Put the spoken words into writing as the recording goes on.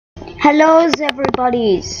Hello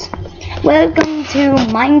everybody's. Welcome to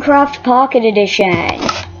Minecraft Pocket Edition.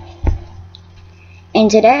 And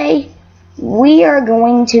today we are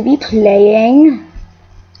going to be playing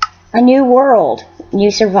a new world, new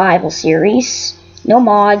survival series. No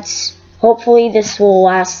mods. Hopefully this will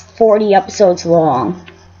last 40 episodes long.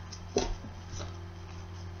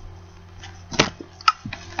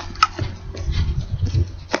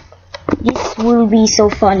 This will be so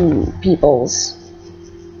fun, peoples.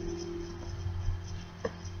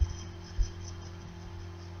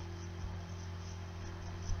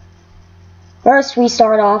 First, we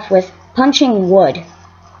start off with punching wood.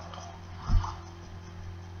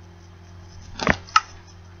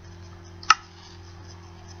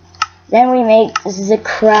 Then we make the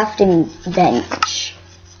crafting bench.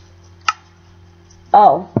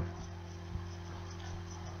 Oh.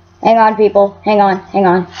 Hang on, people. Hang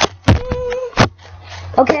on.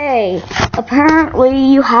 Okay.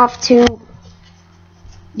 Apparently, you have to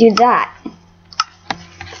do that.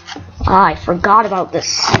 I forgot about this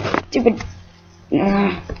stupid...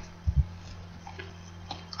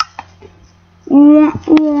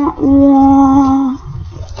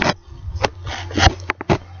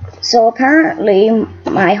 So apparently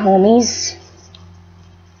my homies,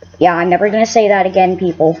 yeah, I'm never gonna say that again,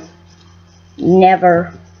 people.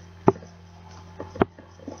 Never.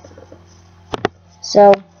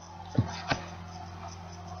 So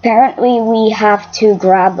apparently we have to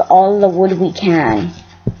grab all the wood we can.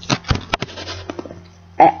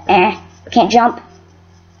 Can't jump.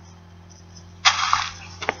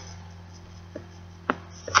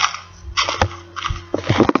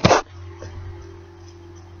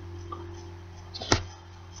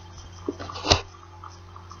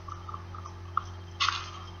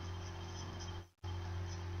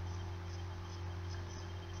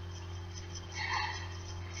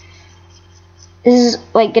 This is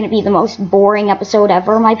like gonna be the most boring episode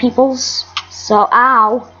ever, my peoples. So,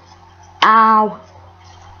 ow.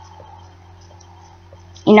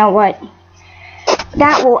 You know what?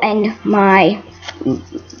 That will end my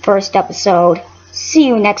first episode. See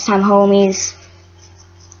you next time, homies.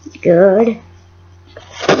 Good.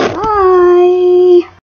 Bye.